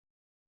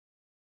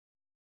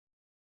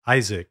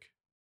Isaac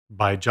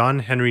by John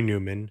Henry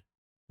Newman,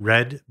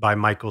 read by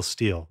Michael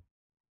Steele.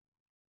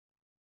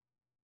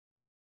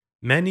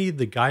 Many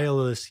the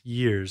guileless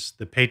years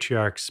the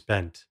patriarch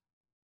spent,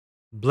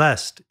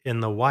 blessed in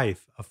the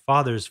wife a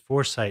father's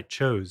foresight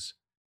chose,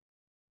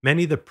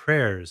 many the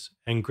prayers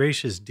and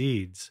gracious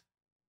deeds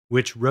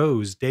which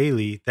rose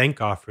daily thank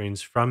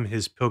offerings from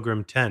his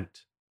pilgrim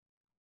tent.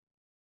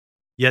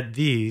 Yet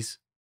these,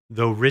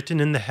 though written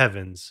in the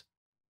heavens,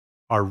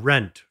 are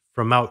rent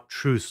from out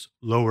truth's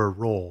lower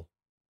roll,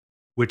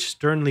 which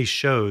sternly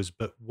shows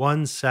but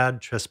one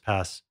sad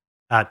trespass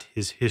at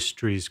his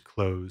history's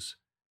close: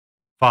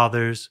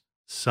 fathers,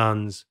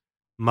 sons,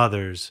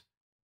 mothers,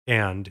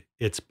 and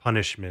its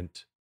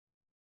punishment.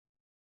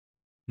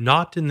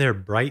 Not in their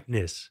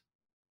brightness,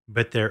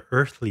 but their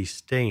earthly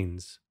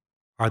stains,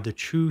 are the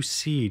true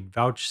seed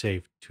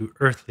vouchsafed to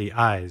earthly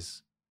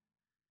eyes.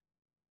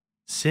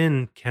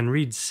 Sin can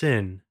read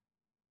sin,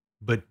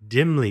 but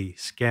dimly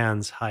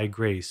scans high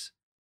grace.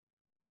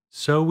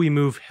 So we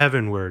move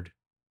heavenward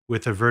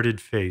with averted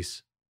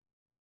face,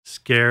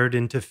 scared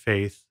into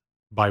faith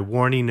by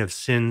warning of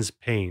sin's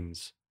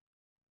pains,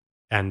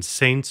 and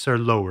saints are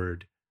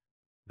lowered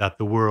that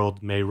the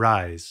world may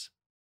rise.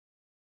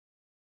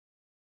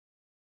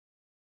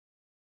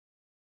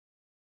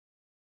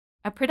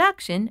 A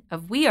production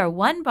of We Are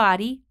One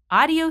Body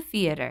Audio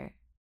Theater.